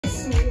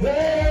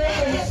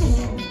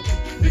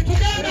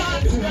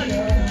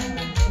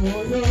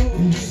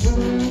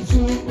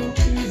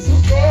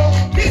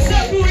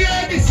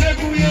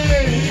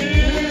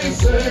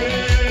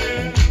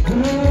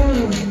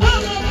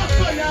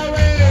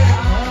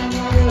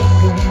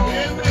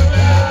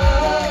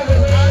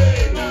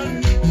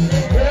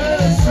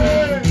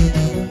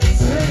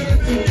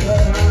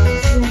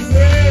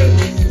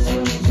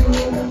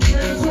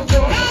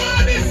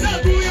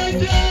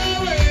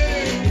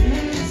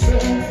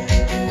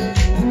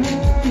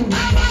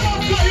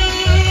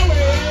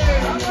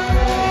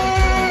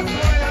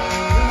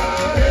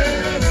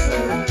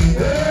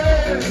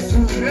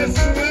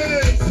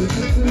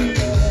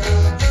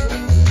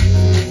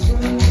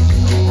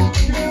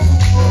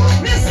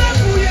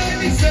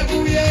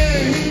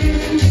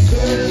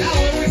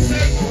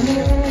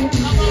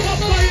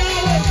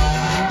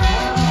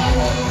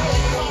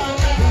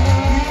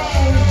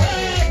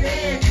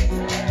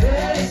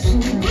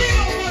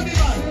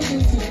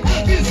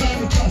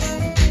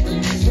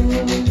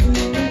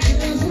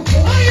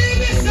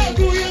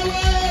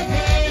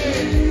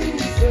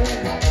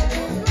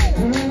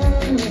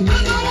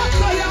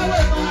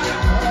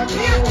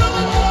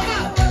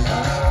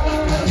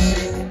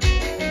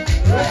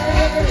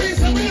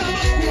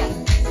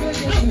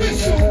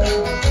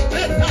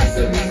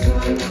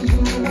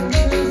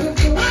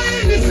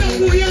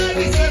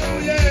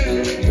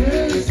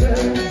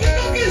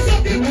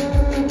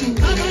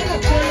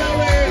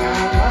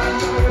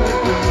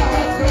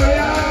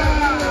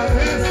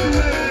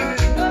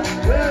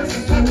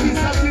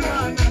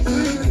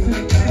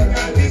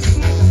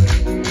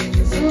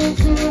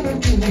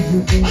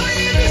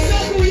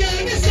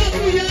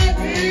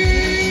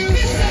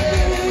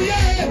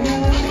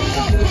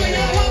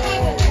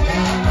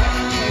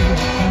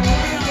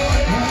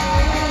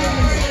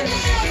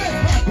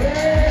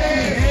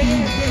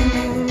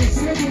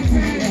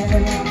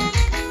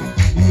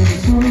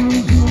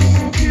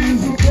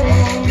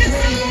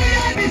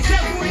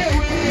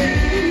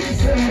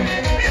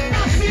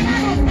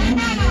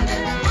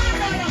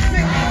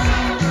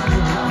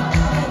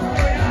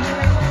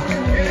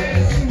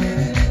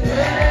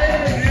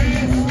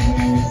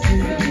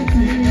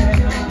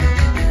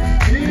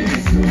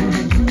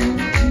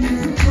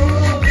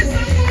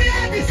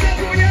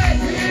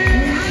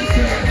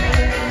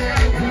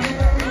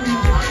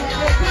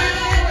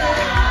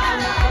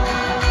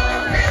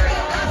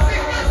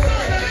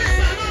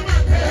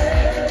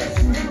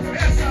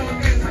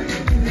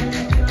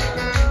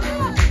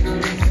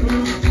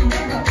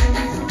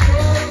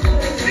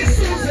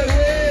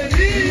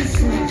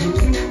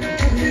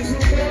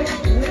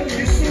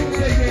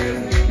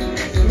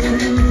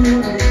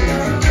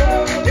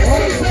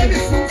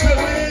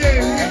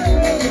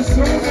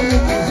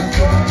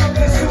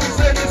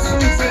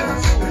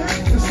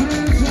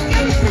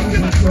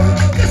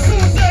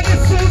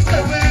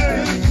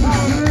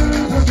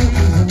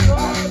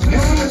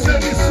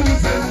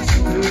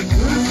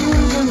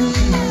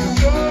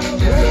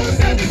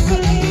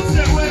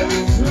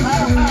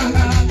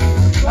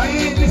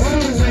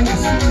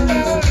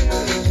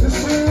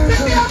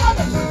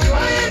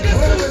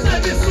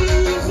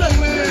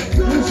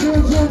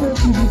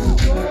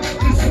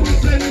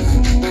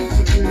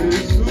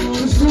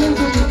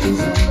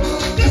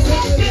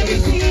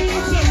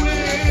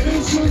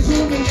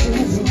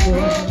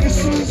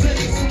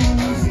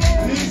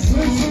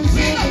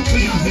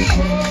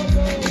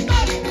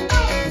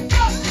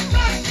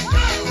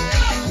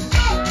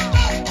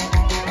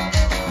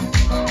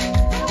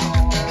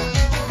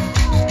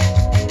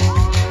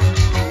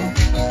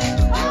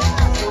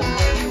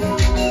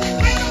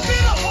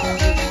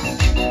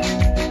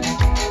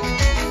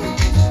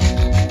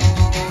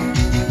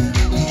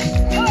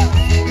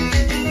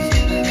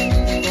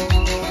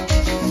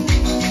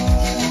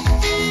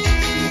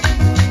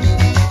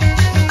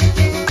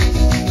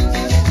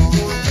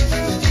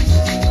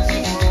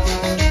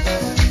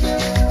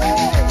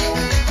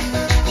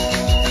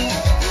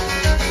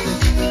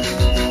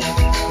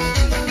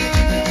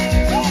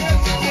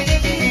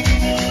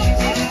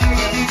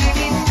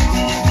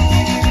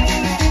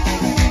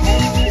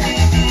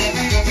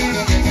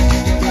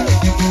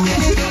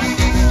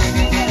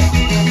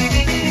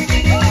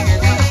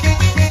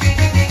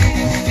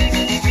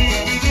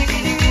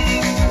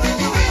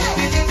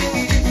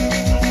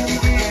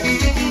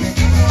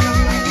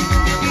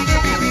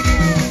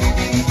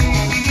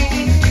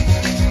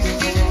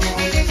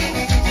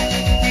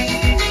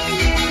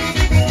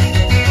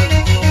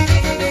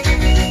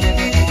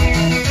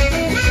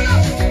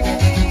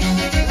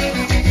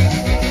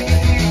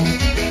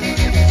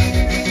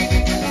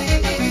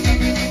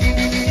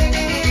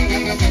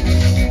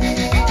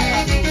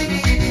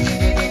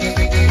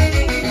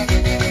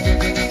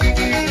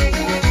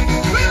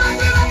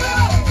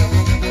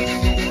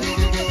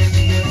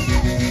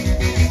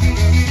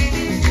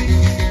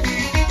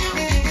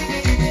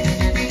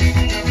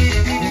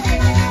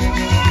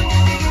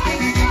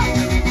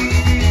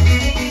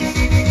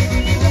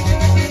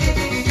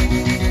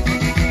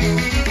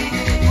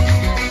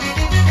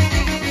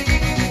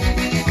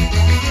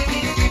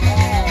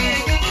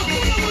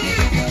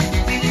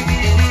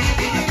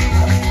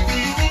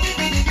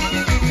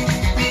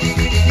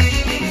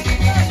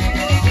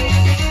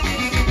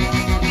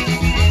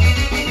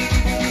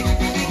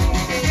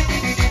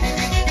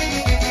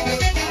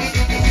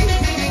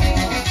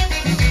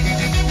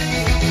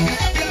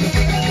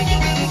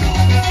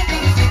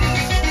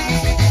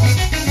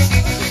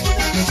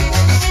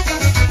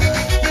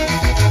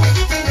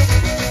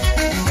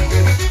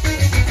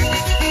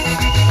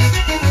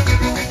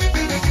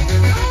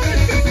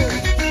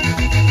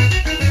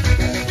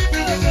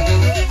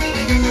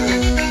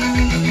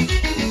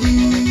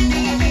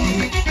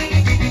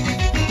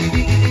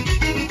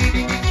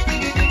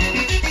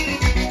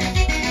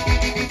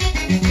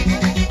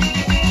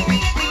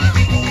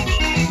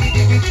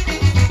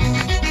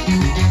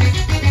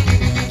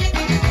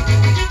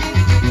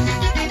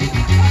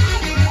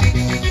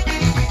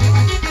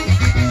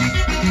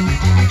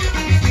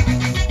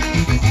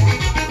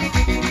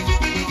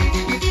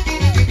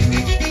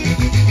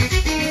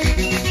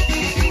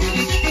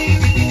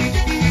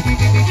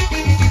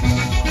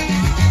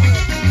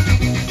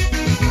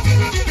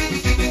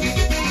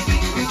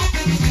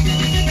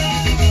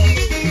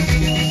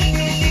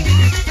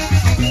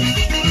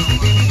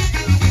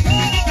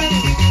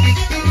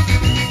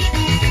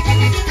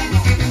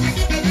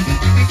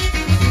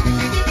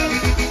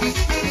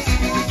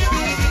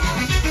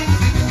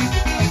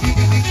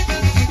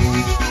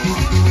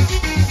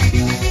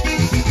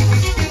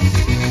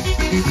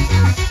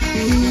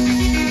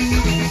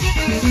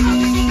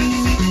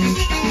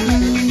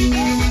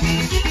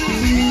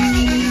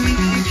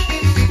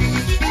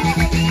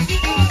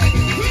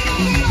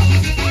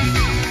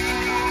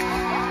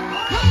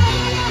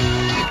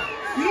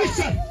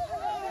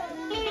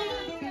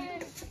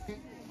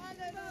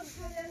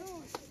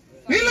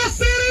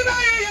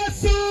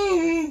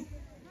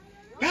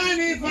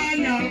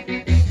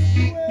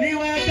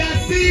niwe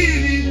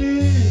dasiri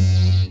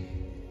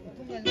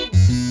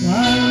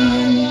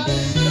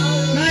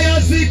nayo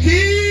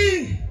ziki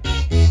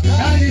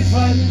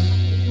kalifani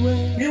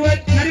niwe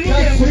nari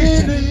mubwira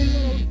kurica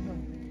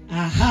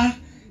aha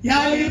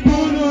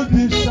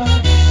yaliburudisha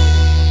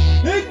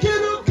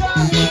ikiruka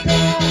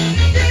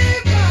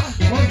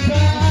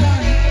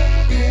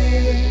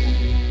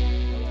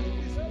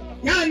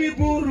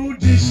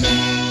yaliburudisha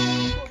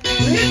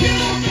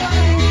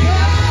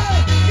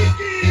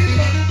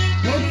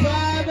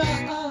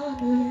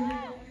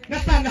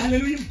natanga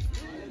haleluya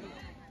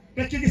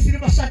bekige siri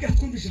bashaka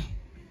twumvisha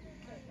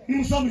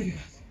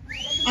nimuzamurira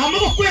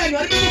amaboko yanyu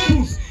arimo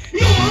kuza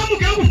iyo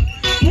wahamugabo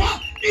wa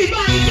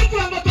imana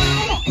ikura amatara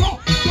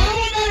amaboko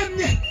turabona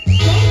remye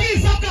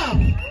turabwiza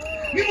bwabo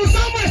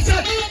nimuzamure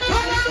cyane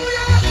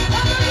haleluya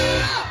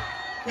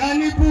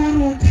yani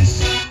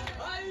burudisha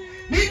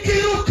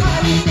nikiruka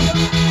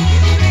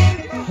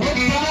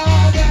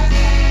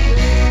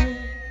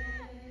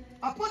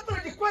apotre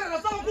gikorera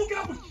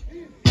zavugira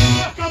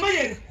gutya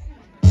akamayere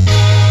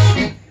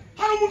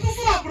hari umuntu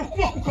uzurabura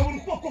kubaka ukabona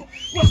ukuboko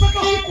wasaka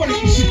ukora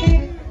igishimo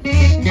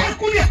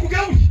ariko uriya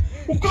kugira gutya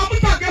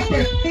ukamutanga kwe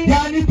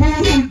yani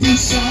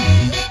burudisha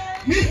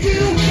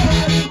nikiruka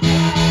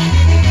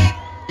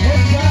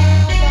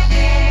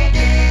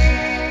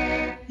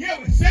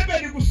yewe sebe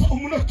ni gusa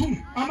umunota umwe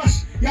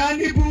amashi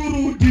yani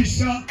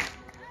burudisha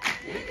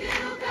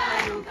nikiruka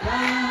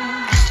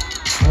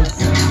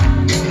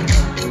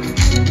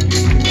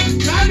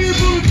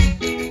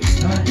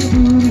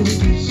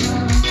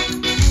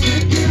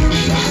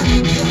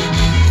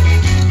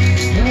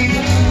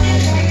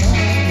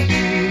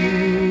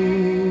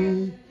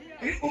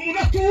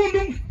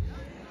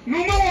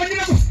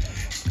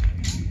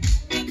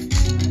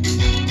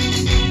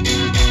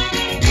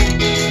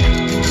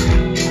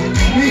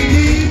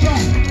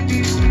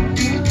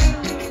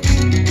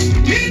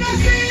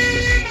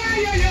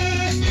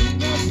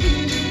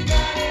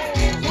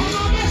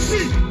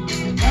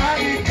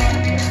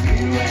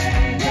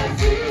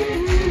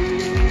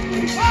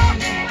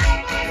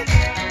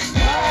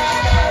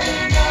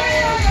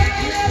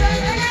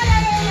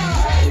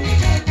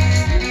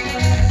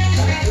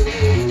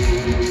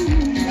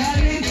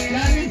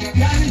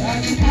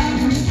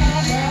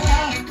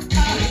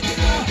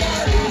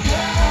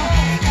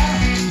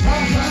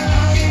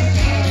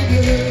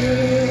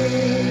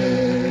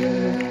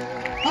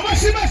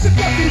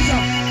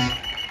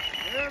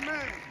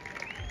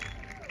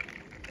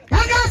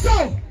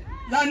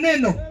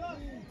neno.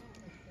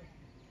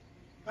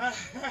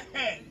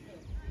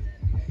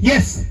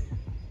 Yes.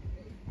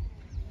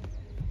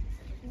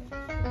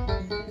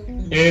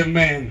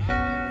 Amen.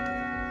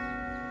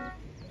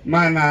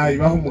 Mana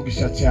ibaho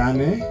umugisha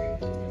cyane.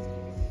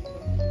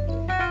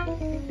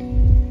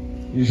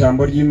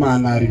 Ijambo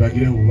ry'Imana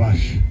ribagire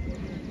ububasha.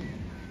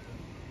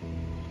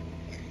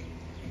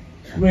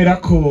 Kubera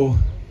ko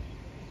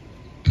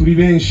turi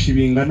benshi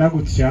bingana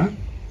gutya,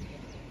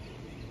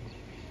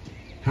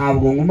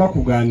 ntabwo ngomba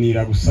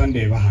kuganira gusa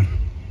ndeba hano.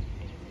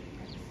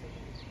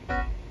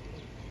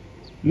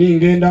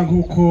 Ningenda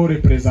nkuko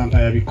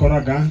representa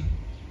yabikoraga,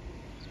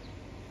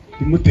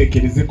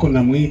 imutekereze ko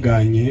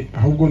namwiganye,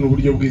 ahubwo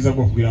n'uburyo bwiza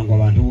bwo kugira ngo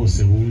abantu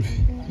bose bumve.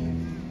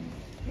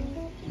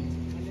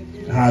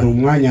 Hari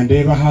umwanya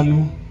ndeba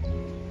hano,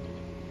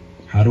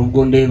 hari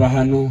ubwo ndeba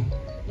hano,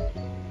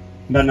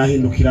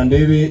 ndanahindukira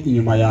ndebe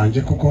inyuma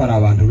yanje kuko hari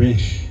abantu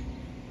benshi.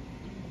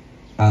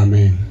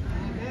 Amen.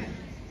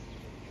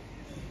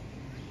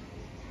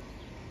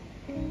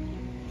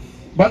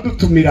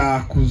 Badutumira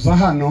kuza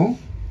hano,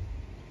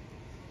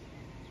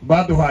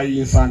 baduhaye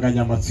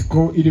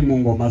insanganyamatsiko iri mu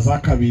ngoma za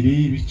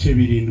kabiri ibice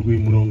 7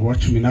 umurongo wa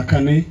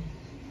 14.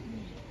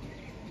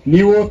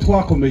 Niwo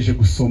twakomeje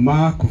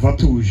gusoma kuva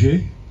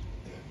tuje.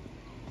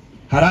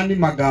 Harandi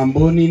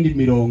magambo n'indi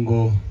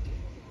mirongo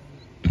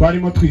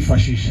twarimo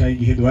twifashisha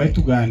igihe duhaye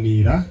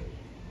tuganira,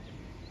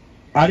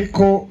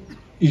 ariko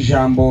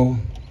ijambo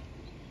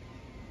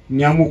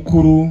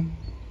nyamukuru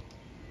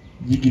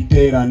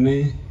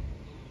y'igiterane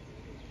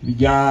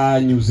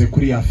ryanyuze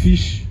kuri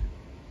affiche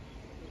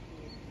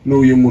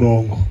n'uyu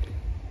murongo.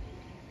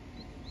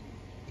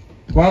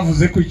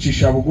 Twavuze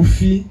kwicisha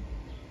bugufi,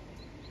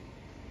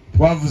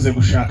 twavuze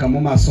gushaka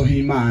mu maso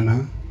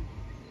h'Imana,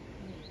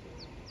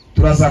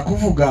 turaza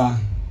kuvuga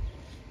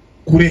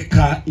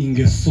kureka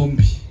ingeso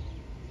mbi,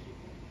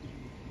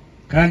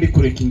 kandi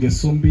kureka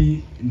ingeso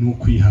mbi ni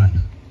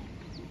ukwihana.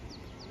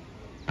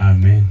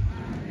 Amen.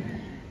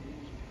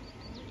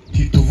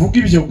 Tituvuga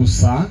ibyo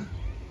gusa,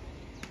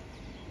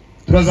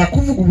 turaza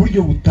kuvuga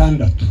uburyo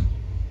butandatu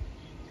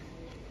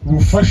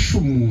bufasha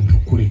umuntu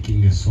kureka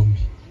ingeso mbi.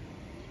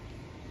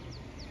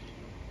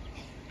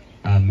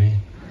 Amen.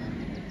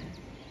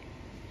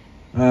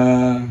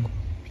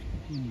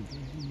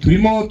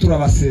 Turimo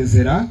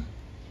turabasezera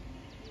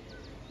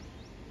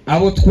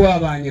abo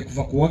twabanye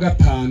kuva ku wa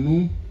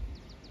gatanu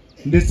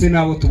ndetse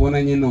nabo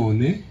tubonanye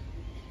none.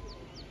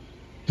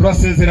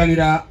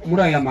 Turasezeranira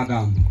muri aya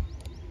magambo.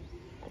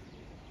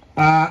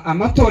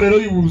 Amatorero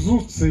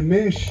y'ubuzutse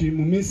menshi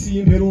mu minsi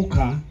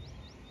y'imperuka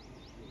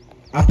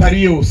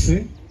atari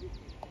yose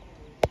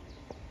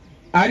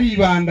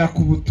aribanda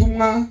ku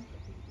butumwa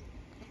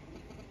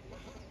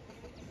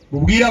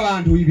bubwira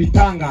abantu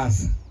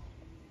ibitangaza,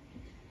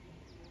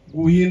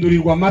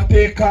 guhindurirwa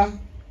amateka,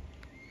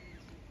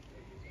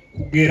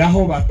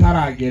 kugeraho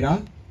bataragera.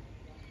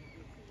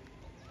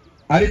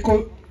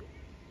 Ariko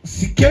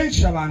si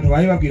kenshi abantu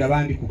baye babwira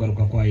abandi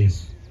kugaruka kwa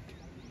Yesu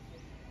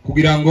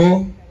kugira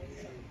ngo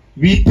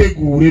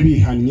bitegure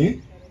bihanye.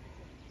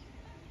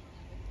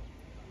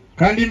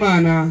 Kandi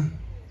Imana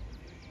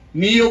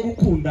niyo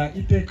gukunda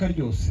iteka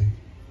ryose,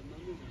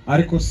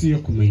 ariko si yo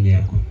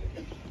kumenyerwa.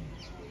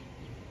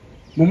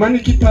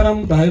 Mumanike itara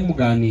mudahaye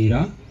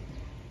muganira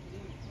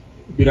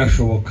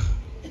birashoboka.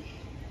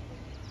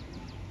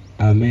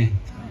 Amen.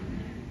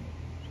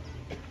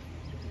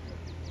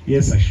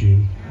 Yesu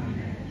ashimwe.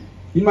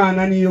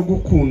 Imana niyo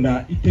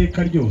gukunda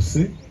iteka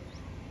ryose,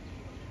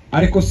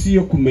 ariko si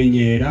yo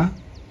kumenyera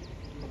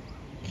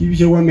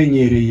k'ibyo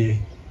wamenyereye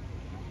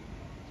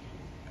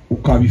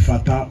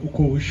ukabifata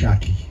uko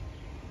wishakiye.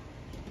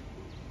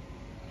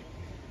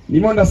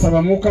 Nimo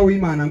ndasaba Mwuka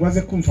w'Imana ngo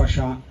aze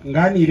kumfasha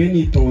nganire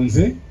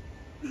nitonze,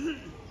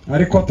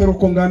 ariko atari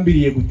uko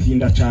ngambiriye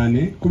gutinda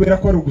cyane, kubera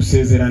ko ari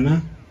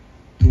ugusezerana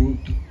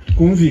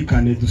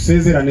twumvikane,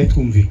 dusezerane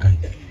twumvikanye.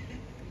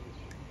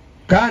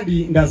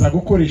 Kandi ndaza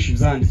gukoresha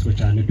ibyanditswe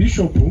cyane.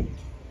 Bishop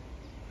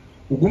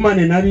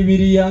ugumane na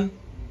Bibiliya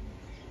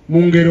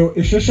mu ngero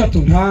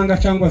esheshatu ntanga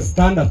cyangwa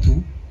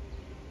zitandatu,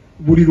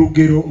 buri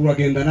rugero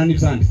uragendana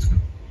n'ibyanditswe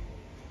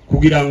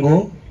kugira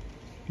ngo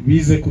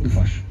bize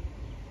kudufasha.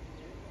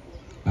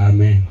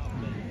 Amen.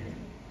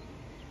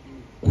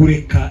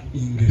 Kureka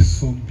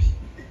ingeso mbi,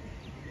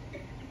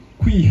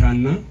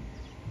 kwihana,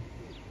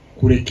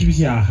 kureka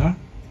ibyaha.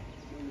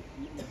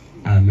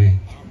 Amen.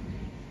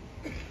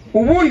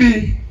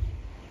 Ubundi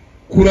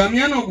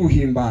kuramya no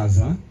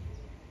guhimbaza,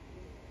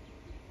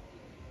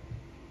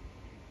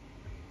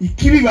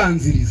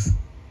 ikibibanziriza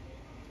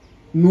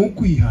ni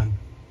ukwihana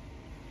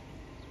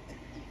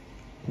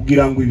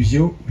kugira ngo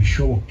ibyo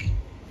bishoboke.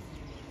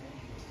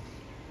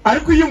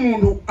 Ariko iyo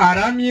umuntu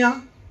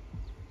aramya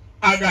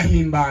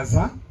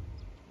agahimbaza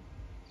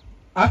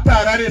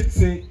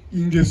atararetse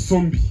ingeso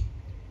mbi,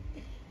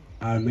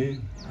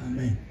 amen,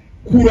 amen,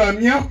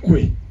 kuramya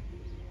kwe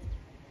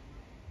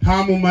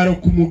nta mumaro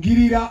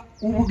kumugirira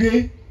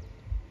ubwe,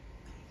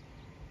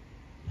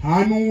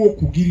 nta n'uwo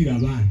kugirira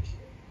abandi.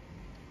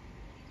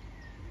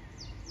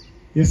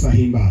 Yesu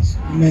ahimbazwe.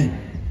 Amen.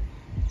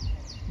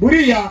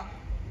 Buriya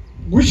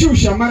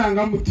gushyushya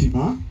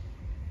amarangamutima,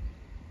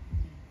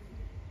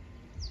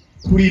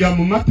 kurira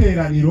mu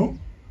materaniro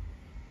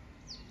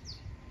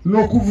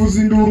no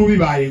kuvuza induru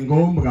bibaye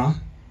ngombwa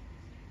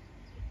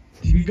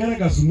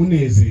ntibigaragaza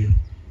umunezero.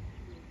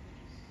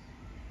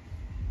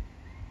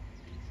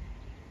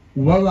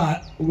 Uba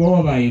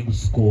wabaye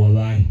gusa uko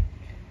wabaye,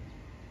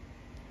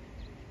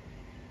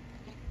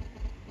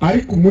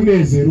 ariko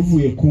umunezero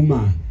uvuye ku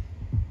Mana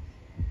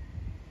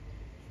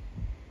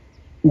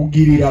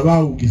ugirira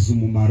abawugize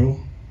umumaro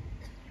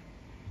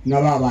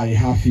n'ababaye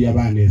hafi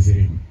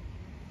y'abanezerewe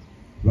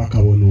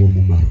bakabona uwo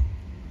mumaro.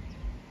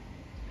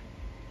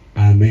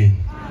 Amen.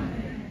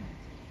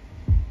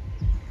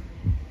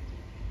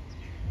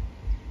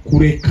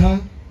 Kureka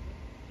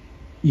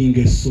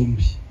ingeso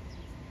mbi.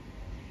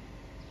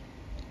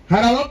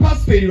 Hari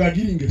abapasiteri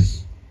bagira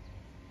ingeso,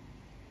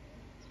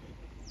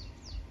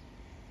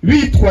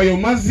 bitwa ayo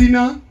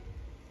mazina,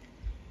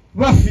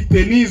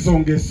 bafite n'izo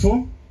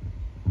ngeso,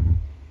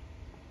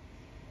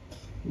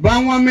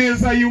 banywa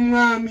ameza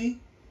y'umwami,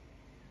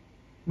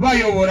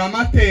 bayobora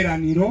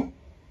amateraniro,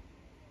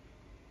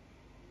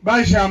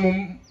 baja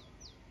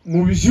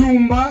mu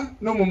byumba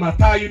no mu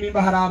Matayo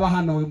nimba hari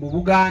abahanawe mu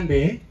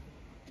Bugande,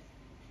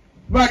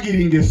 bagira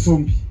ingeso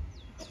mbi.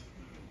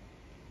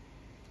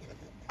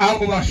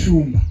 Abo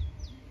bashumba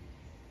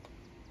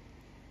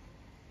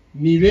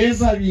ni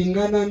beza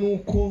bingana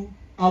nuko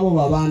abo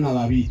babana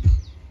babita,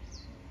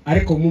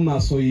 ariko mu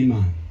maso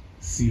y'Imana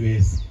si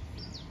beza.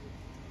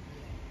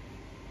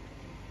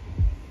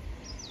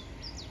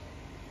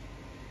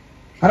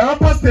 Hari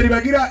abapasiteri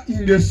bagira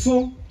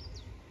ingeso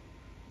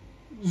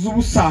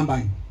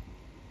z'ubusambanyi.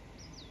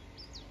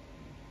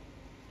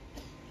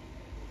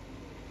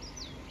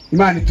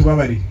 Imana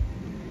itubabarire.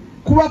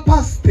 Kuba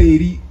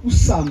pasiteri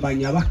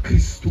usambanya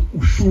abakristo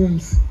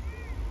ushunze,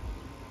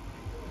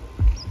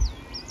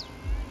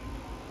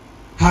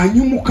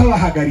 hanyuma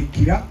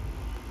ukabahagarikira,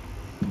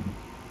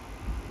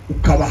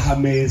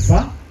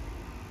 ukabahameza,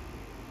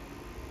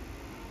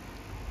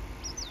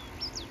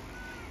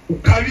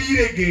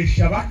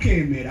 ukabiregesha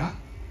bakemera,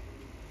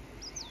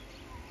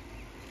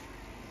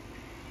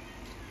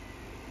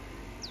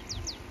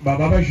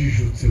 baba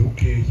bajijutse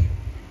ukeye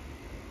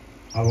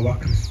abo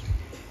bakristo,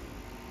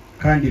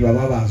 kandi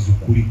baba bazi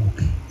ukuri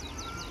guke.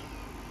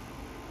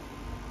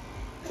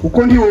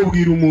 Kuko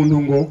ntiwobwira umuntu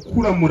ngo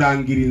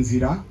kuramurangira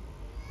inzira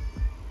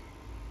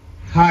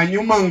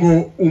hanyuma ngo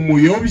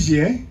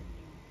umuyobye,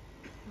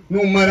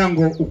 numara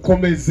ngo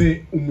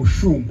ukomeze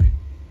umushumbe.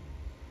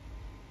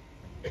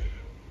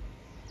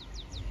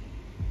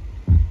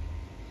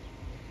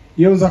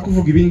 iyo nza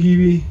kuvuga ibi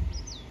ngibi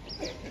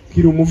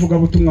kiri umuvuga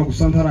butumwa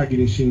gusa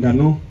ntaragira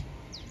inshingano,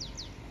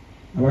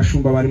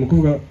 abashumba bari mu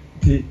kuvuga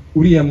ati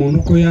uriya muntu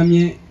ko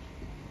yamye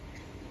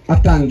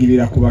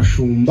atangirira ku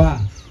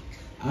bashumba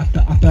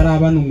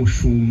ataraba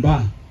n'umushumba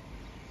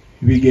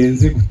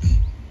bigenze gute?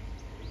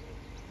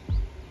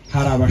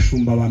 Hari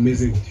abashumba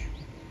bameze gute,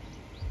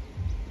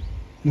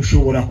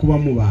 mushobora kuba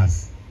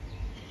mubazi.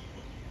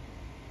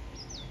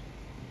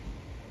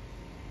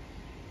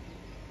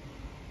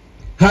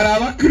 Hari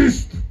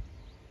abakristo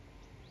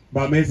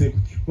bameze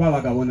gutyo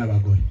b'abagabo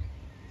n'abagore,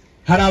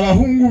 hari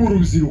abahungu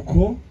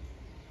b'urubyiruko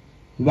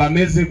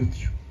bameze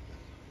gutyo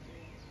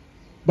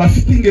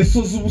bafite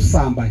ingeso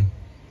z'ubusambanyi,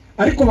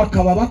 ariko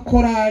bakaba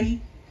bakorari,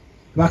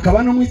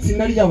 bakaba no mu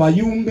itsinda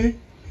ry'abayumbe,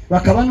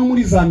 bakaba no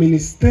muri za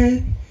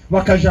ministeri,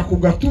 bakaja ku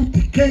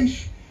gatuti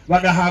kenshi,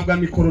 bagahabwa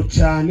mikoro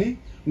cyane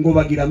ngo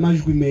bagira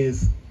amajwi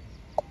meza.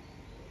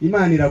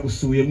 Imana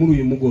iragusuye muri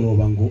uyu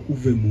mugoroba ngo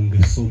uve mu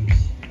ngeso mbi.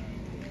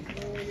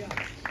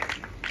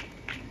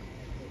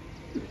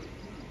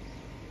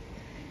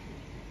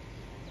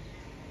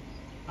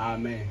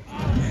 Amen.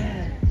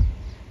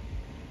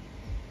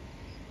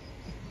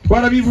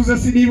 Twarabivuze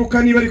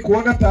sinibuka niba ari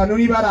kuwa gatanu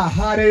niba ari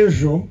ahare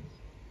ejo.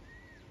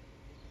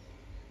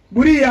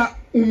 Buriya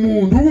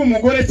umuntu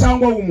w'umugore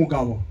cyangwa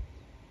w'umugabo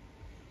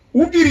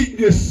ugira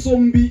ingeso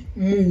mbi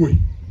muwe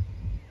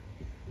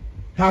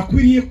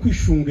ntakwiriye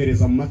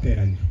kwishungereza mu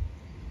materaniro.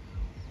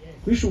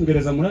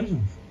 Kwishungereza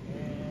murabyumva?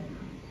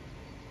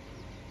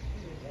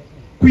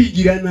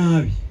 Kwigira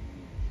nabi.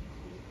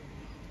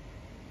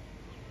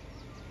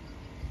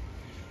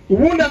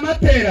 Ubundi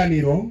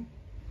amateraniro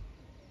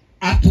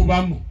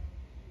atubamo,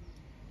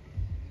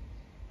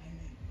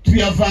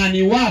 tuyavana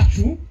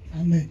iwacu,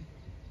 amen,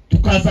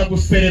 tukaza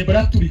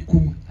guserebra turi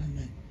kumwe,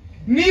 amen.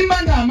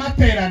 Nimba nta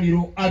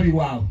materaniro abi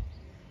wawe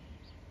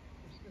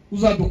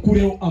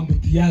uzadukureho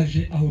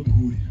ambutiyaje aho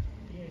duhurira.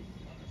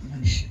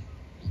 Yes.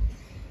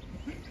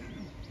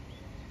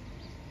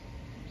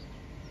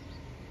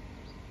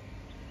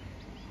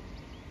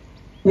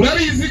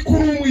 Urabizi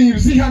kuri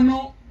umwibyi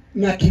hano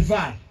na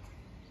Kivari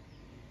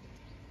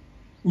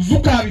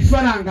uzuka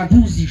bifaranga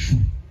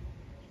ntuzishure,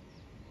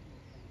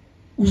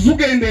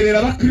 uzugenderera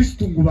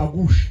abakristo ngo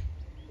bagushe,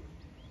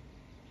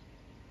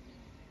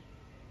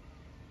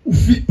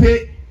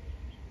 ufite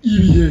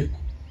ibiheko,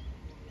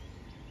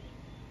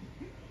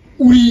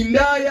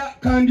 urindaya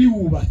kandi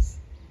wubatse,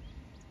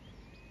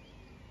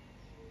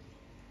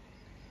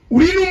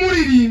 uri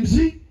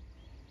n'umuririmbyi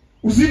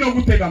uzi no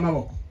gutega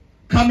amaboko,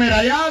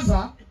 kamera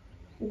yaza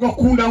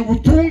ugakunda ngo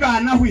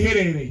utungana aho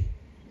iherereye,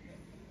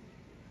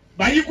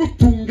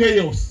 bayigutunge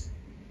yose,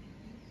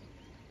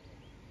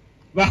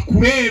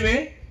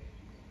 bakurebe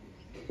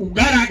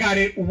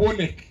ugaragare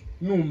uboneke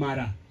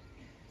numara.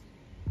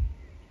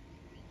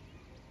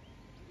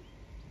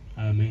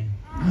 Amen.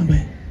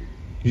 Amen.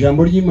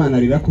 Ijambo ry'Imana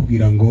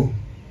rirakubwira ngo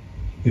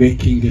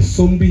reka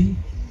ingeso mbi,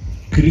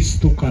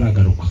 Kristo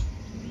karagaruka.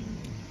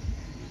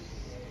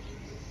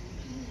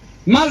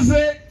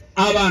 Maze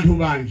abantu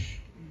banje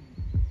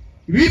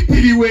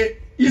bitiriwe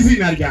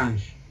izina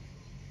ryanje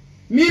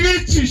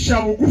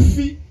nibicisha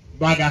bugufi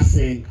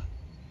bagasenga,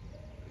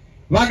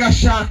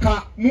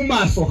 bagashaka mu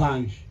maso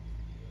hanje,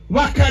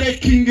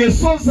 bakareka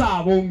ingeso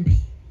zabo mbi.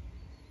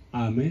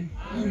 Amen.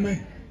 Amen.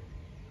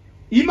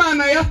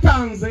 Imana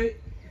yatanze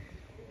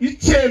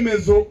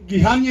icyemezo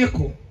gihamye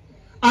ko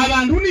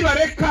abantu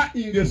nibareka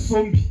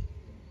ingeso mbi,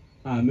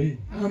 amen,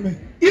 amen,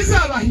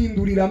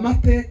 izabahindurira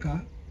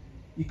amateka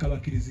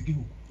ikabakiriza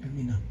igihugu.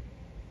 Amina.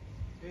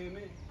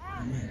 Amen.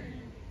 Amen.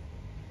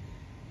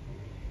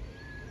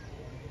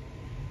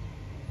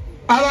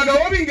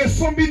 Abagabo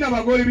b'ingeso mbi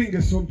n'abagore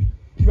b'ingeso mbi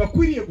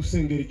ntibakwiriye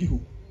gusengera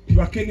igihugu,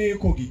 ntibakeneye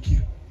ko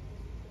gikira.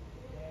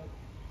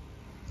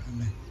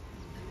 Amen.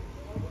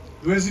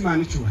 Duheze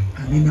Imana icyubahiro.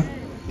 Amina.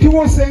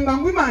 Ntiwosenga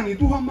ngo Imana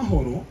iduha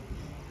amahoro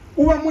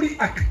uba muri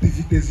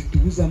activite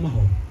zitubuza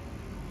amahoro.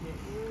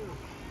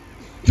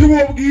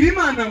 Ntiwobwira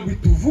Imana ngo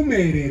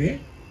ituvumerere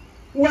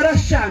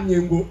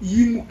warashamye ngo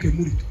yimuke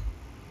muri twe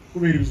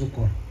kubera ibyo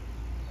ukora.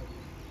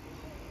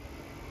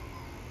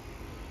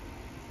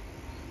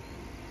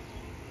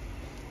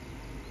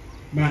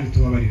 Imana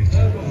tubabarire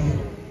cyane.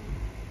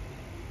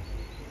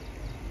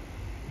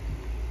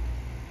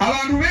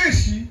 Abantu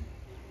benshi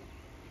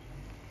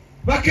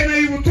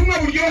bakeneye ubutumwa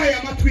buryoheye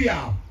amatwi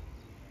yabo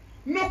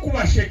no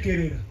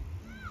kubashekerera.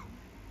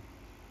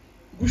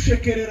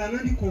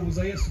 Gushekererana ni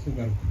kubuza Yesu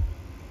kugaruka,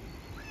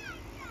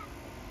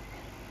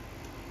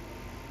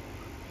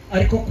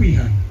 ariko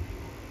kwihana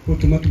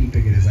gutuma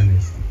tumutegereza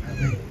neza.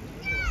 Amen.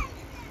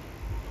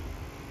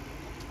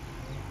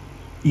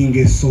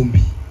 Ingeso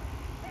mbi.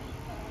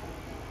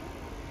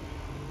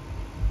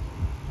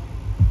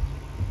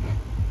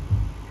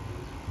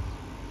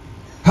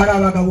 Hari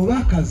abagabo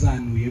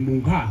bakazanuye mu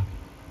nka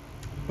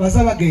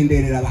baza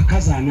bagenderera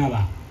bakazana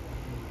ba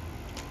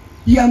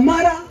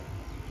yamara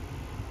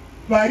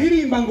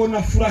baririmba ngo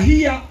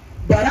nafurahia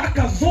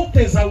baraka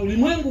zote za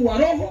ulimwengu wa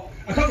roho,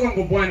 akavuga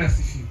ngo Bwana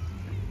asifiwe.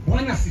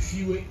 Bwana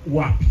asifiwe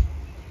wapi?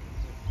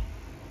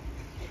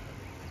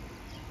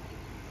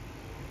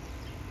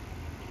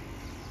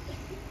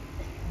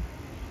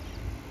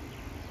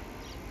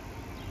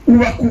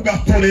 uba ku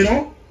gatorero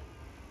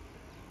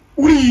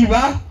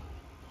uriba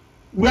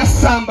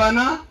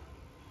urasambana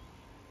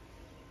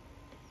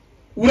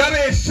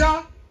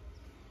urabesha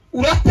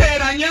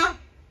urateranya.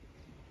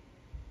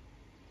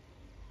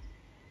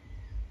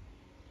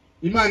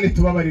 Imana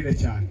itubabarire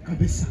cyane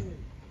kabisa,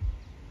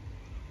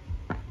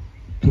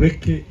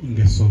 tureke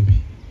ingeso mbi,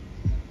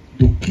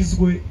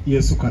 dukizwe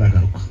Yesu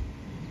karagaruka,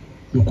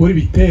 dukora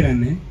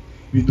ibiterane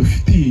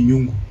bidufitiye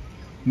inyungu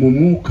mu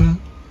mwuka,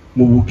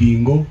 mu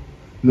bugingo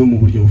no mu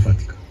buryo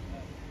bufatika.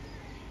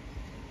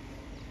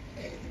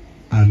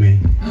 Amen.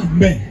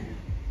 Amen.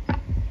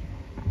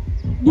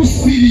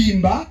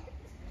 Gusirimba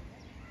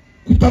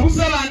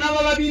kutabuza abana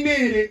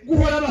b'ababinere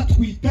guhora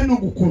batwita no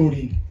gukorora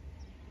inda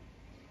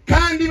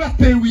kandi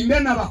batewe inda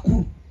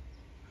n'abakuru.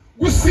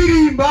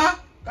 Gusirimba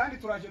kandi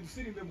turaje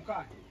dusirimbe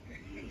mukanya.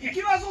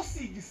 Ikibazo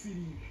si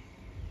igisirimba,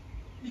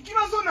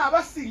 ikibazo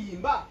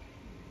n'abasirimba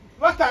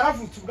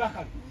bataravutse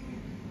ubwakane.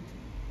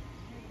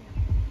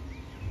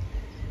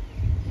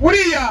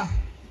 Buriya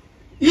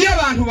iyo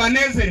abantu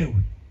banezerewe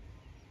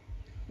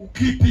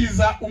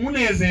ukitiza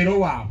umunezero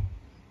wabo,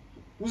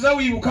 uza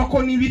wibuka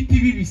ko n'ibiti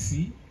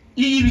bibisi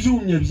iyo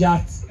ibyumye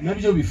byatsi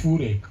nabyo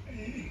bifureka.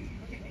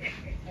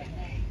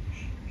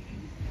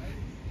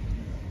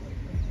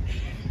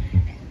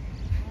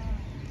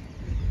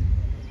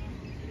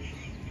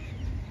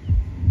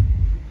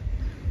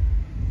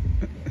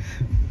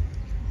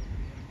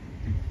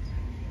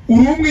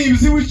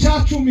 Urumwibzi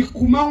w'icacumi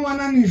ku manywa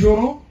na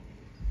nijoro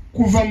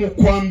kuva mu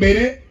kwa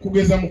mbere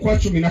kugeza mu kwa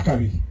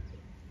 12.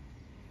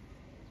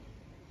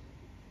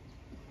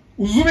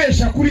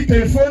 Uzubesha kuri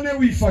telefone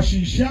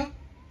wifashisha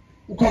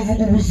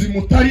ukavuga ubuzima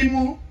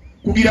utarimo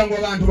kugira ngo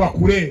abantu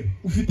bakurebe,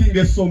 ufite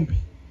ingeso mbi.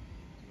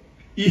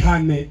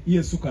 Ihane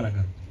Yesu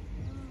karagaruka.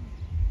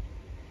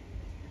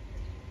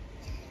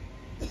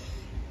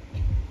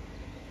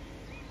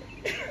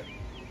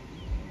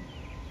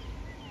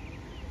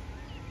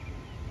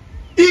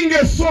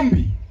 Ingeso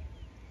mbi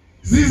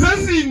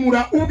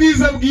zizazimura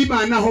ubwiza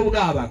bw'Imana aho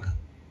bwabaga.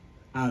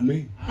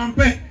 Amen.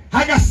 Amen.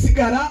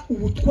 Hagasigara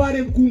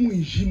ubutware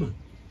bw'umwijima,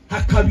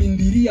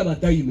 hakabindiri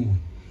abadayimoni.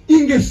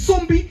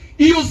 Ingeso mbi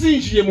iyo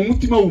zinjiye mu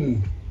mutima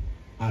w'umuntu.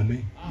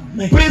 Amen.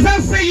 Amen.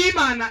 Presence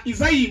y'Imana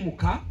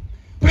izayimuka,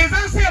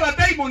 presence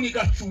y'abadayimoni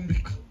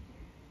gacumbika.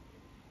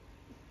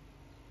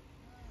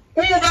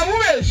 Umugabo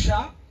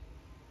ubesha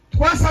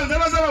twasanze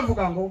baza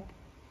bavuga ngo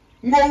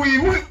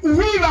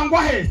uwiba ngo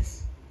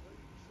ahetse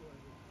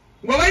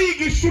ngo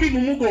bayigisha uri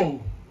mu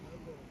mugongo.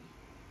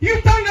 Iyo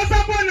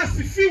utangaza Bwana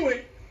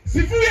sifiwe,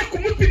 sivuye ku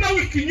mutima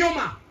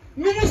w'ikinyoma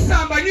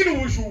n'umusambanyi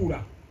n'ubujura.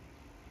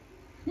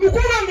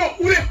 Nukuvuga ngo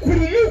urekura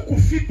umwuka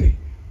ufite,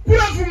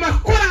 kuravuma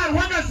korali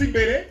uhagaze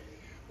imbere,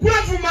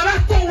 kuravuma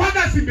bato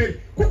uhagaze imbere,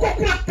 kuko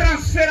kura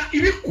transfera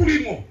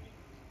ibikurimo.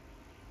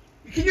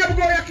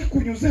 Ikinyabwoya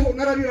kikunyuzeho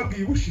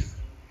narabibabwiye ubushize,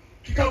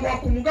 kikaguha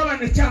ku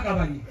mugabane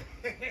cyagabanye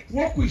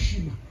wo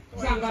kwishima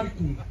zanga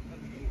bikunda,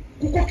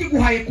 kuko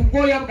kiguhaye ku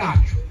bwoya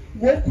bwacu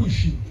wo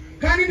kwishima,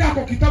 kandi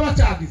ndako kitaba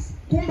cyagize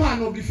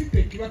kumpano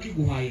gifite kiba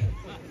kiguhaye.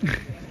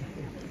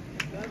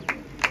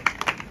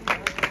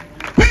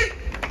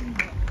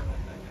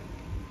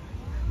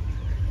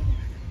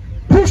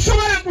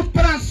 Tushobora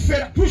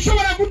gutransfera,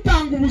 tushobora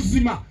gutanga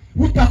ubuzima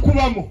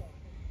butakubamo.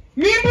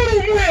 Nimba uri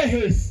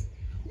umuhehesi,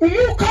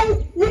 umwuka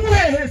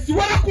w'umuhehesi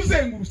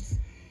warakuzengurutse,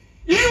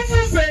 iyo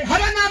uvuze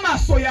haba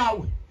n'amaso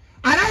yawe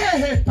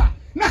araheheta,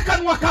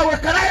 n'akanwa kawe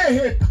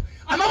karaheheta,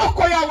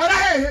 amaboko yawe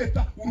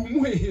araheheta, uri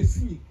umuhehesi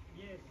nyine.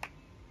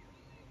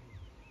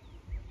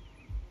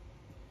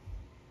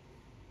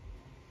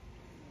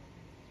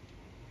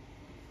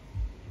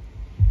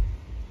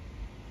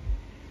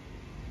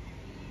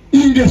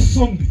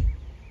 Ingeso mbi,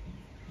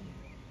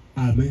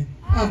 amen,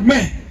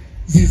 amen,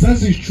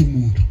 zizazica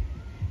umuntu.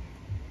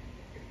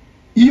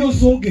 Iyo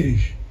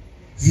zogereje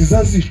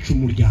zizazica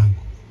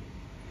umuryango,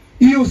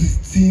 iyo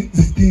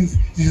zitinze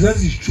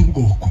zizazica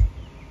ubwoko.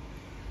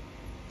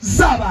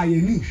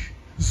 Zabaye nyinshi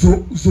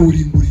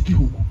zorimbura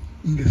igihugu.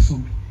 Ingeso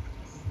mbi.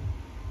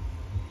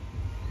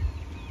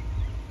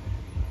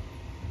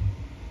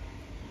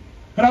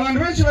 Hari abantu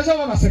benshi baje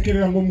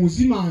babasekerera ngo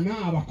muzi Imana,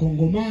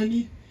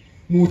 abakongomani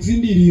muzi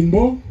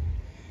indirimbo.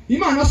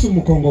 Imana si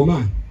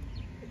umukongomani,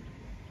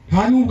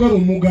 nta nubwo ari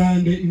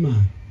umugande.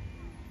 Imana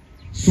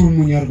si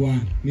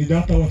umunyarwanda, ni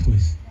data wa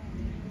twese.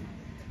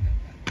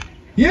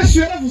 Yesu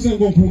yaravuze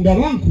ngo nkunda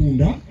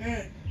bankunda,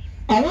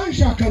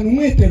 abanshakana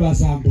umwete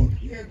bazambona.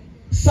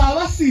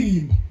 Saba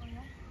sirimba,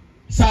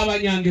 saba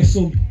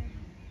nyangeso mbi.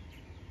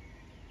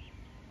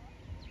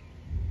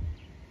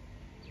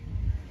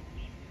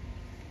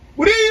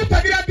 Uriya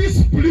utagira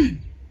discipline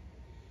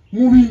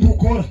mu bintu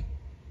ukora.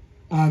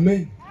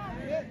 Amen.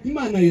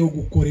 Imana yo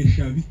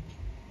gukoresha biki?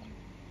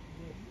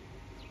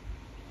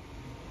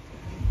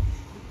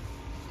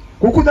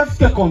 Kuko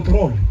udafite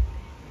control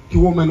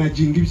kiwo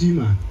managing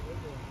iby'Imana.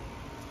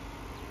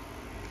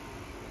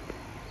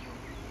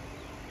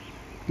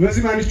 Mwezi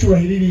Imana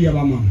icyubahiririye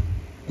abamama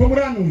ko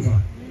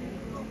muranumva.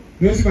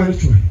 Mwezi Imana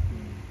icyubahiririye.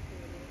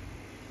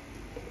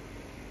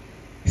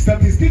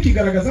 Statistique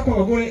igaragaza ko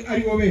abagore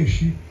ari bo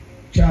benshi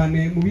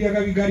cyane mu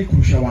biyaga bigari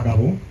kurusha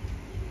abagabo.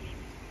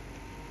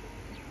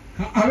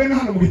 Habe na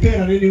hano mu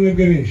giterane ni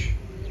mwebwe benshi,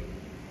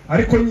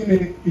 ariko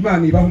nyine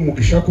Imana ibaha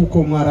umugisha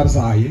kuko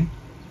mwarabyaye.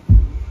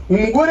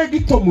 Umugore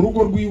gito mu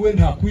rugo rwiwe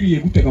ntakwiriye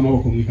gutega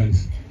amaboko mu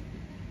ikanisa.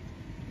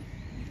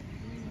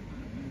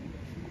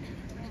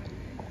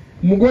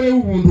 Umugore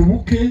w'ubuntu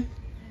buke,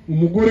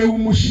 umugore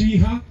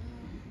w'umushiha,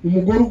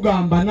 umugore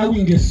ugambana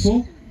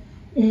w'ingeso,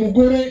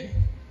 umugore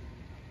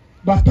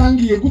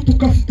batangiye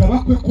gutuka afite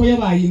abakwe ko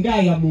yabaye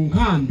indaya mu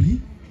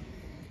nkambi.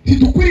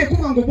 Ntidukwiriye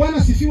kuvuga ngo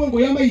Bwana sifiwe ngo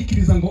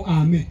yamayikiriza ngo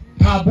amen.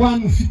 Nta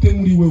Bwana ufite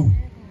muri wewe.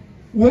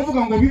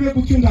 Uvuga ngo bibe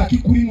gutyo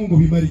ndakikuri ngo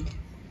bimarike.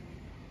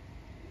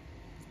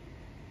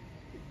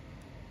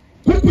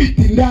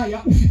 Kukwita indaya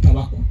ufite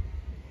abakwe.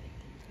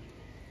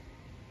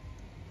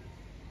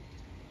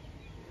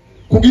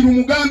 Kugira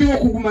umugambi wo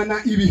kugumana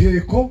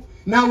ibiheko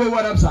nawe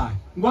warabyaye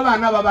ngo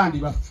abana babandi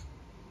bapfa.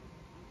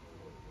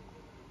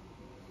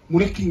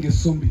 Mureke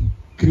ingeso mbi,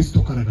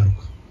 Kristo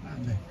karagaruka.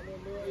 Amen.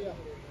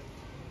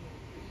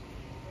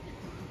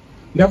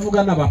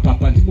 Ndavuga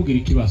n'abapapa ntimugire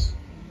ikibazo.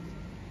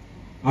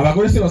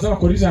 Abagore se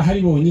bazabakora ibyaha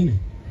hari bonyine.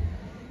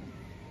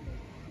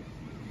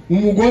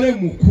 Umugore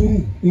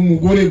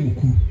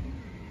mukuru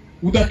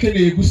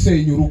udakeneye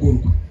gusenya urugo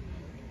rwe,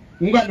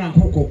 ungana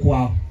nkuko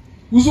kwawe,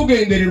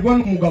 uzugendererwa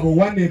n'umugabo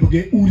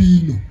wanebwe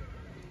urino,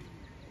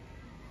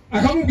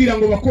 akamubwira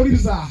ngo bakora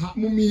ibyaha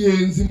mu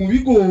miyenzi, mu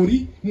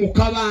bigori, mu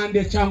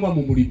kabande cyangwa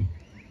mu murima.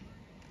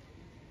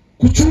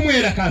 Ku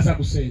cyumweru akaza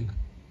gusenga,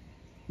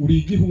 uri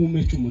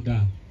igihume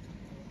cy'umudamu.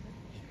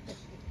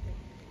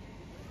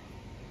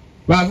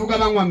 Bavuga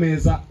banywa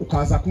meza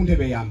ukaza ku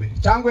ntebe ya mbere,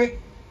 cyangwa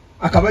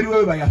akaba ari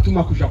wewe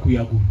bayatuma kuja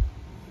kuyagura.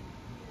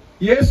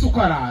 Yesu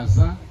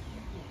karaza,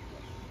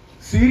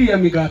 siriya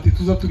migati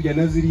tuza turya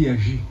na ziriya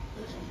ji.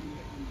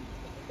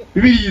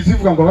 Bibiliya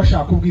izivuga ngo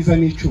bashaka ubwiza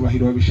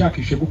n'icubahiro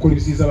babishakishe gukora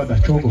ibyiza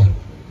badacogora,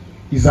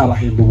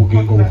 izabahemba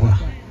ubugingo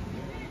buhoraho.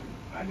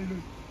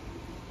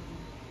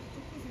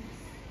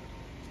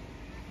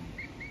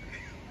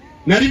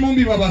 Nari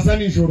mumbi babaza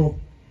nijoro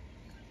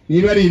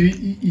niba ari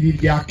iri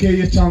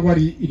ryakeye cyangwa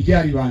ari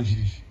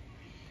iryaribanjirije.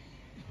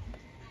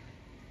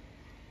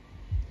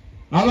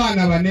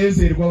 Abana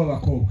banezerwa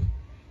b'abakobwa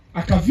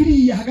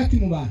akaviriya hagati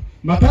mu bantu.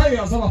 Matayo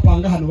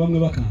yazabapanga hano bamwe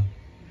bakanga.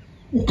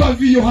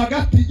 Ukaviyo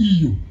hagati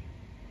iyo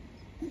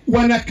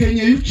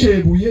wanakenyeye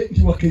ucebuye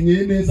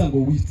ntiwakenyeye neza ngo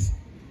witse.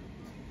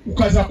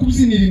 Ukaza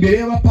kubyinira imbere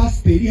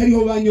y'abapasiteri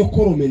hariho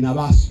banyokorome na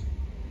baso.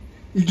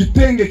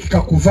 Igitenge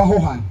kikakuvaho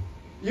hano.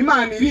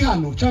 Imana iri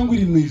hano cyangwa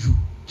iri mu ijuru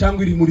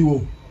cyangwa iri muri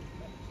wowe.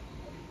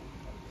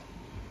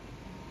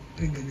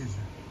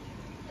 Tengeneza.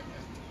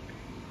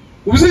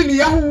 Uzini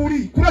yahuri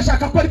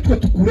kurashaka ko ari twe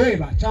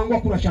tukureba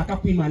cyangwa kurashaka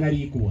ko Imana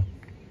ari iguwa.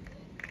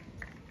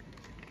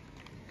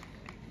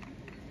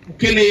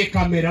 Ukeneye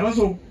kamera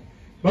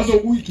bazo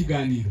guha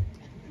ikiganiro.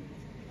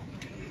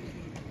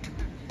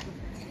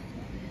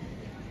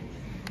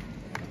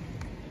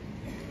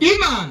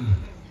 Imana.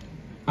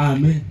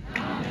 Amen.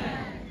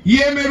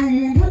 Yemera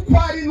umuntu ko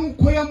ari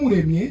nuko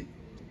yamuremye.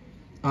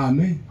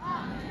 Amen.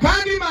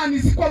 Kandi Imana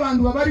izi ko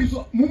abantu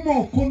babarizo mu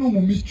moko no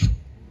mu mico.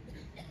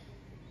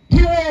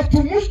 Ntiwotu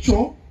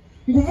umuco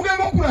ngo uvuge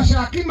ngo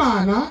kurashaka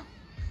Imana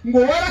ngo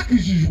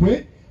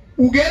warakijijwe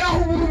ugeraho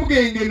ubura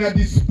ubwenge na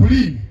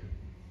discipline.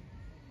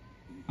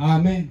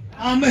 Amen.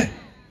 Amen.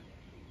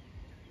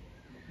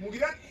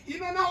 Mugira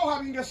ino naho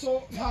haba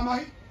ingeso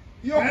ntamahi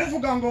yo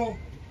kuvuga ngo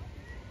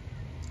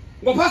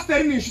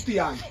pastor ni inshuti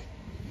yanjye.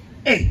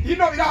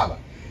 Ino biraba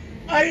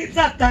ari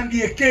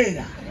zatangiye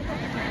kera.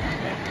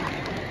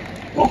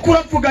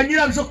 Ukuravuga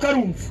nyirabyo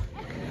karumva.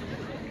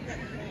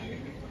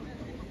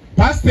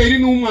 Pastor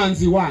ni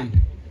umwanzi wande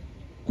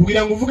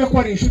kugira ngo uvuge ko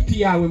ari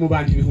inshuti yawe mu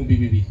bantu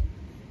 2,000.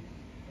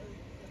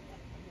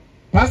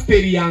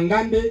 Pastor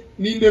yangande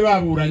ninde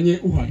baburanye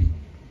uhari.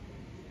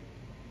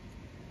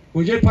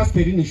 Uje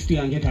pastor ni inshuti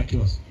yanjye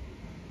ntakibazo.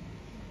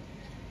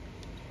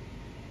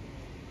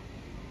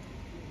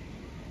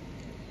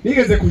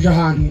 Nigeze kuja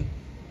ahantu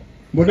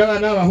mbona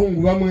abana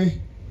b'abahungu bamwe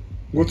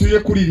ngo tuje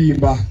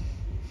kuririmba,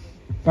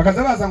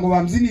 bakaza baza ngo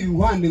bamzinire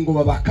iruhande ngo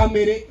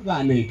babakamere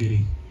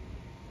banegereye.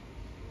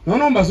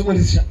 None mbaza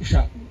umwe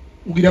sha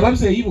ugira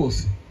abavyeyi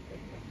bose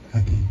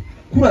ati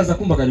kuraza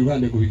kumbagara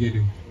iruhande ngo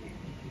bigendewe.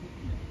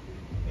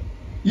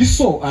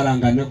 Iso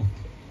arangana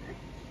gute?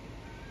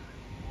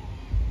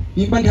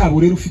 Nimba ntabo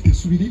rero ufite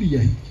subiriri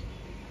ya hiki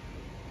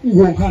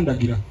uwo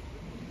nkandagira.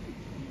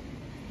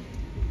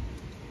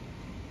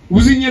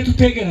 Uzinye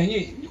tutegeranye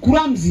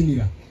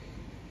kuramzinira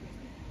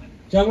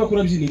cyangwa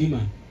kurabyinira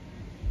Imana.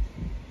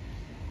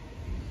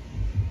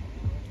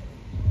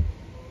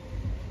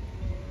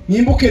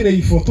 Nimba ukeneye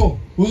ifoto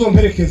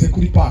uzomperekeze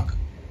kuri park.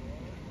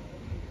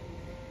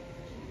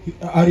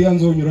 Ariya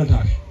nzonyura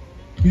ntaje.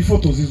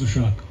 Twifoto zizo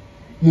ushaka.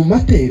 Mu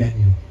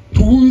materaniro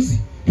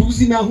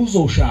tuzi naho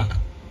uzoshaka.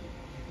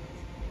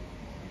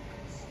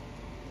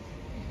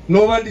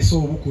 Nobandi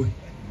sobukwe.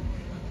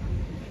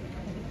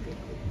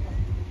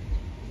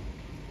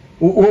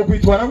 Uwo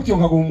kwitwara gutyo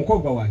nkago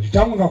umukobwa wanje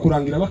cyangwa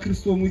ngakurangira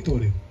abakristo bo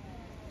mwitorero.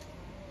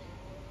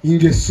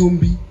 Ingeso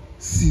mbi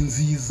si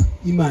nziza,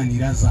 Imana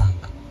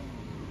irazanga.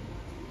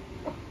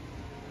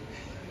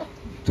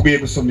 Tugiye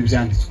gusoma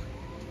ibyanditswe.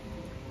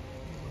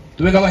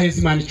 Tubega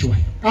abaheza Imana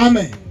icyubahiro.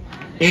 Amen.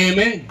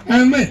 Amen.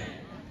 Amen.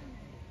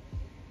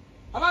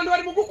 Abantu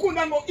bari mu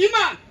gukunda ngo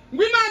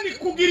Imana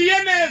ikugiriye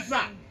neza.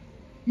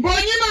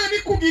 Mbonye Imana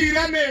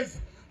ikugirira neza.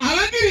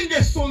 Abagira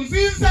ingeso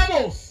nziza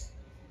bose.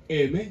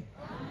 Amen.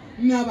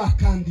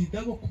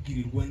 N'abakandida bo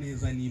kugirirwa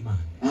neza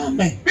n'Imana.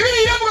 Amen.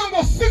 Bibiliya iravuga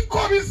ngo siko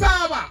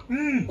bizaba.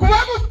 Kuba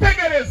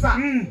gutegereza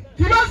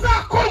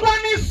ntibazakorwa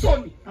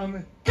n'isoni.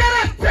 Amen.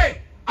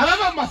 Keretse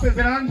ababa mu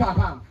masezerano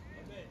ntabanga.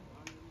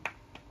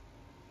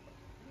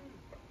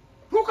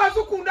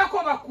 Ntukazukunda ko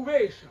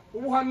bakubesha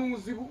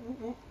ubuhanuzi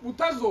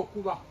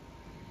butazokuba.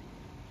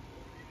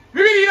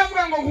 Bibiliya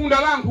iravuga ngo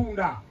nkunda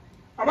bankunda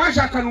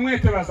abashakana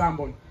umwete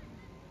bazambona.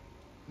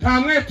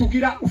 Nta mwete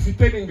ugira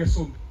ufite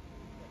n'ingeso mbi.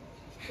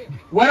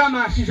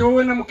 Waramashije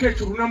wowe na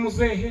mukecuru na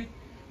muzehe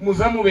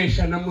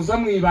muzamubeshana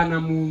muzamwibana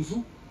mu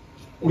nzu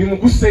uri mu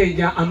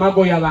gusenya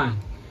amago y'abandi.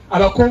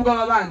 Abakobwa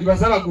b'abandi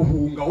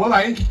bazabaguhunga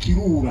wabaye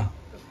nk'ikirura.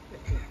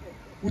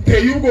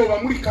 Uteye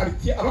ubwoba muri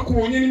quartier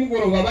abakubonye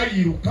nimugoroba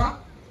bariruka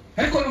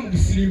ariko no mu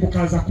gisirimbo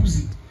kaza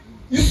kuzi.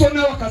 Iso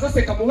nawe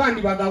akazaseka mu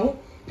bandi bagabo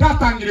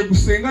ntatangire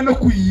gusenga no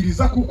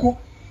kuyiriza kuko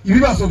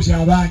ibibazo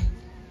byabaye.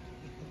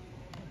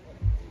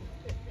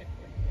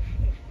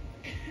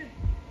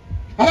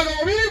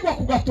 Abagabo birirwa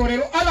ku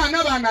gatorero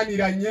abana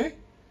bananiranye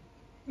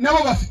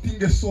nabo bafite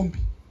ingeso mbi.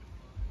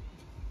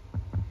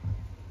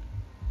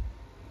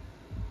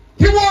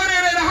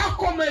 Tiborerera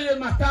hakomeye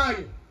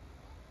Matayo.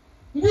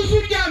 Nguzu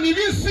uryama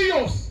iminsi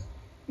yose,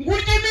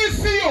 ngurya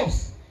iminsi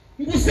yose,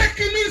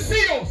 nguseka iminsi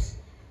yose,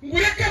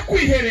 ngureke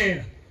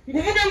kwiherera,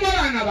 nguvuge ngo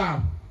abana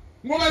bawe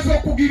ngo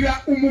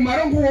bazokugirira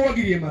umumaro nk'uwo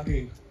wagiriye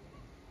Matenga.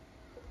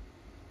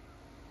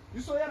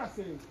 Iso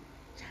yarasenga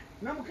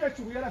na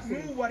mukecuru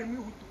yarasenga n'ubu bari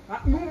mwihutu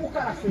n'ubu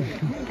karasenga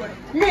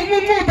n'ubu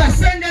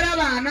mudasengera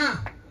abana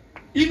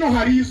ino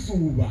hari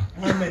izuba.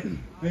 Amen.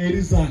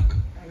 Erizaka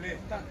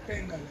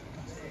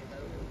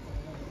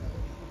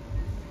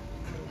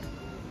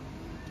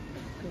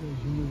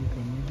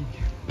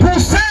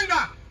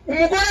tusenga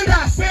umugore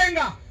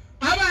ntasenga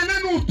abana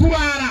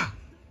n'uturara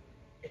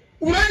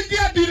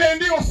urarya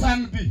dirende yo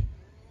samedi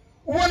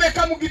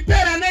uboneka mu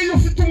giterane iyo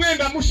ufite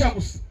umwenda musha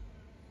gusa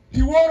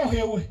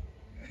ntiworohewe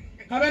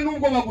habe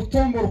nubwo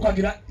bagutombora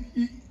ukagira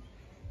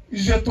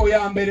ijeto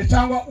ya mbere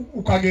cyangwa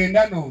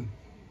ukagenda none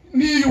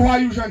niyo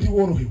uhaye uje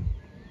ntiworohewe.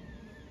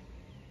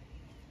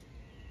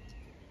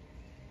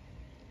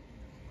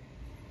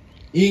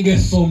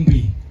 Ingeso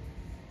mbi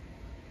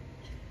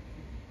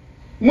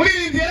muri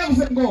iyi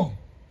yaravuze ngo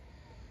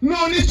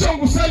none icyo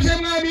ngusabye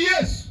mwami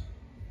Yesu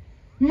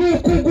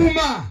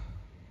nukuguma.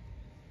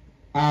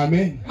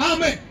 Amen.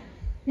 Amen.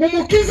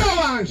 Mumukiza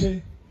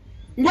wanje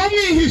ngo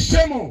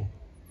mwihishemo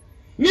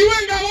niwe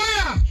ngabo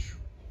yacu.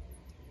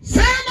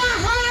 Sema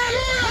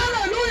haleluya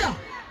haleluya.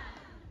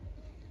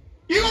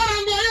 Ihora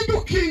ngo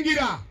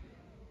yidukingira.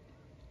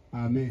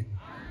 Amen.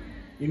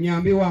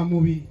 Imyambi wa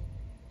mubi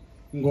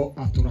ngo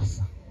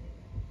aturasa.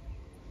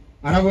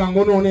 Aravuga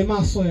ngo none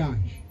maso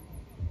yanje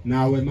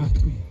nawe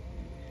matwi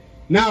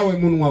nawe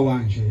munwa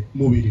wanje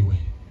mubiri we.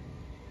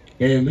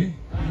 Amen.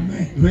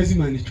 Amen. Wezi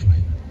Imana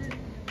icyubahiro.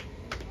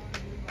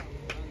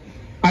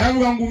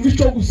 Aravuga ngo umva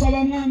icyo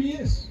gusaba mwami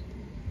Yesu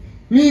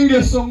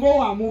n'ingeso ngo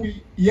wa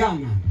mubi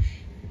yanandusha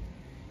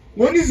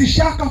ngo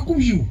nizishaka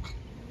kubyuka.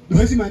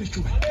 Wezi Imana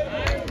icyubahiro.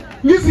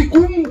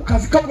 Nizikumuka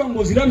zikavuga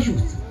ngo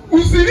zirabyutse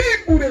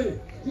uziribure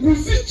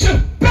nguzice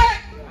pe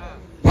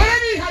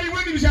parani hariwe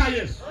n'ibya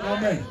Yesu.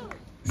 Amen.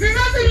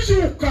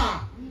 Zizazibyuka.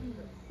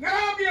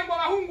 Narababwiye ngo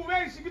abahungu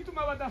benshi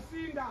bituma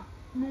badasinda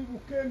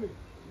n'ubukene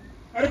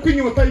ariko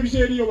inyota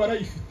y'ibijeri yo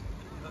barayifite.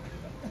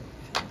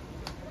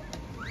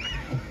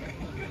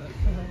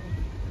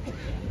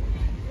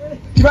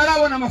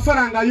 Tibarabona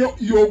amafaranga yo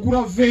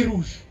yogura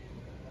veruje.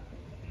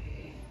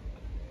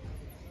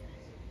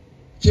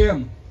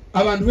 Cyema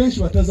abantu benshi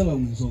bataza ba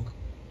munzoga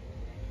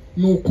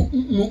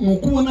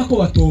nukubona ko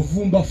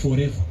batovumba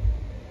forever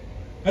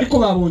ariko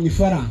babonye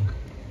ifaranga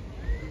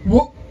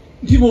bo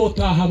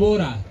ntibotaha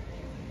bora.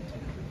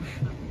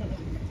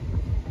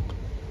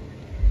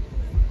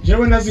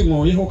 Jewe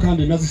nazinkoyeho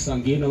kandi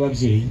nazisangiye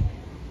n'ababyeyi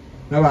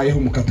nabayeho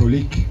mu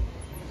Katolike.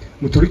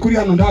 Muturi kuri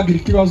hano ndagira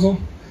ikibazo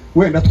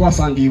wenda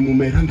twasangiye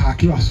umumera nta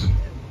kibazo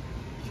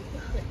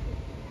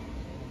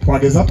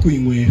twageza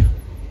twinywera.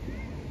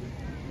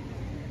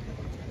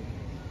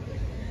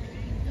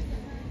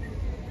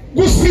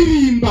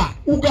 Gusirimba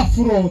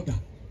ugafuroda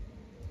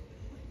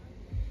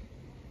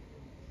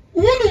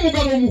ubundi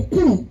umugabo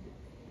mukuru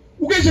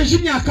ugejeje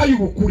imyaka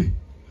y'ubukure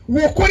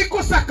wokora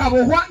ikosa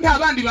akabohwa nta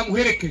bandi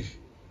bamuherekeje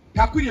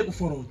ntakwiriye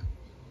guforoda.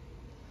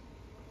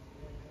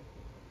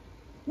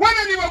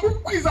 Wananiwe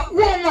gukwiza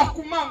uwo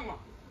mwakumanywa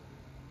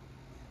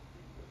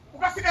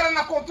ugasigara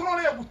na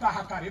kontrole yo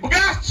gutaha kare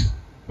bwaca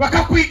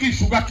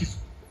bakakwigisha ugakiza.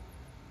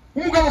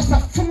 Umugabo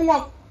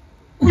safunwa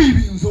kwiba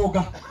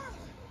inzoga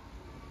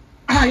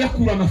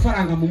yakura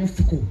amafaranga mu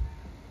mufuko.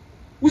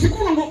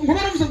 Uzikuvuga ngo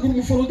baravuze ngo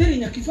umuforoderi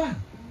nyakivana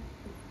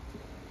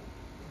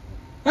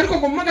ariko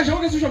ngo mumagasha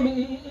wageze uje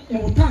mu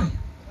butayu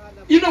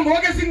ino ngo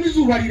wageze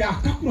n'izuba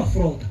riraka kura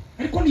froda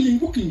ariko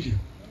niyinguka injira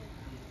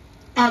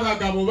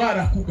abagabo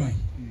barakugaye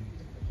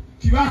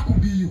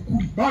tibakubwiye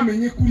ukuri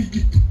bamenye kuri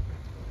gito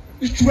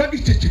icura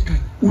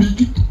gicecekanye uri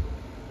gito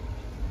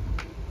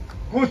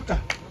hota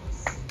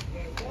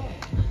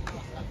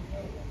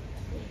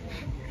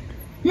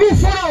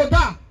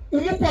nuforoda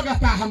umukwe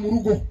agataha mu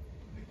rugo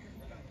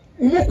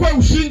umukwe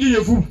ushingiye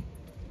vuba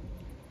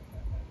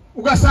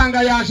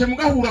ugasanga yaje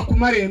mugahura ku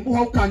marembo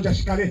aho ukanja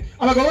shikarete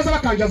abagabo baza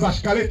bakanja za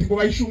shikarete ngo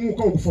bahishe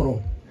umwuka wo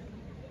guforoda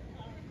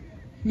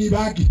ni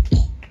bagito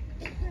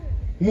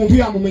umuntu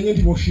yamumenye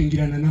ndi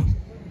boshingirana nabo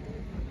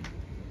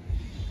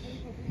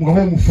mugabo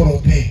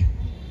w'umuforode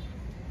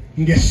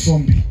ingeso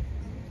mbi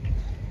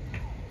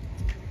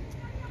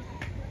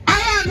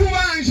abantu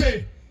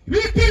banje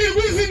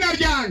bitirirwa izina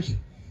ryanje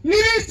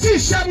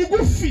nibicisha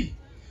bugufi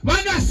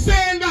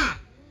bagasenga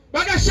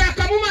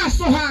bagashaka mu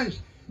maso hanje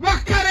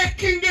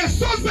bakareka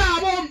ingeso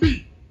zabo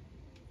mbi.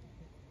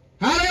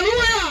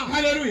 Haleluya,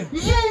 haleluya.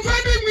 Nzumva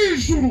ndi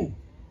mwijuru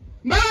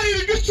mbarira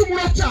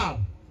igicumuro cyabo.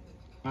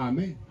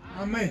 Amen,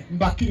 amen.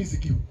 Mbakiriza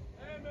igihugu.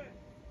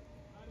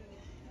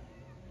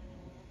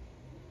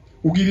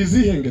 Ugira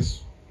izihe ngeso?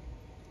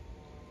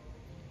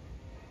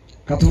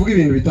 Katuvuga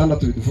ibintu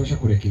bitandatu bidufasha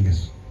kureka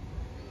ingeso.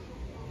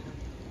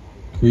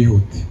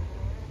 Twihute.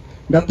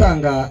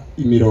 Ndatanga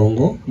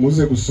imirongo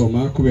muze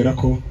gusoma kubera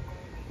ko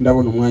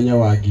ndabona umwanya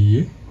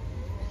wagiye.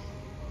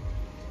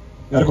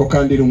 Ariko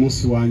kandi iri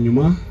umunsi wa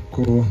nyuma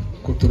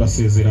ko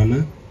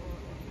turasezerana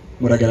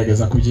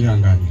muragaragaza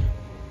kubyihanganira.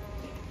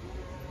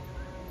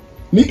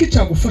 Niki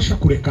cyagufasha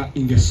kureka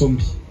ingeso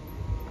mbi?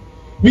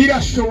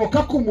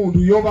 Birashoboka ko umuntu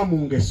yoba mu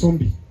ngeso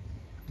mbi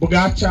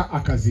bwaca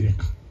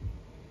akazireka.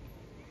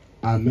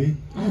 Amen,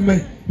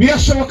 amen.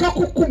 Birashoboka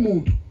ko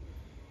umuntu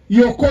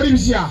yokora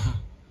ibyaha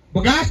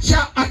bwaca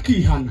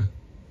akihana.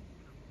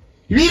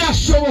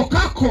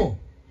 Birashoboka ko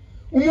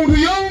umuntu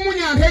yoba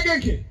umunyantege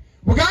nke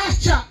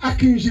bwaca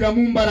akinjira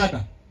mu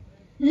mbaraga.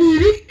 Ni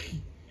ibiki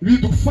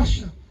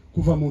bidufasha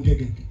kuva mu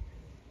ntege nke?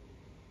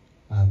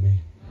 Amen.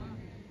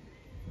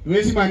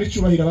 Wezi Imana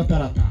icubahira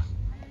batarataha.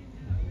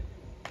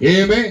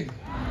 Amen.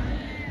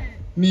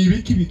 Ni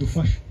ibiki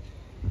bidufasha?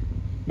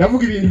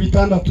 Ndavuga ibintu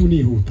bitandatu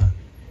nihuta.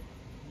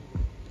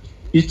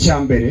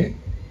 Icyambere,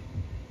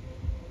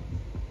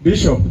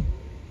 Bishop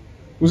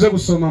uze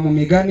gusoma mu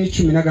Migani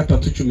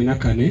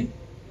 13:14.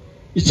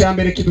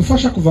 Icyambere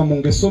kidufasha kuva mu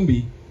ngeso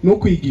mbi no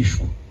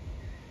kwigishwa.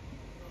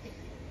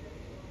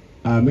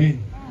 Amen.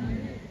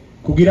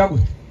 Kugira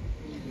gute?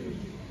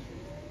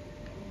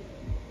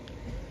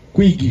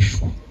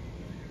 Kwigishwa.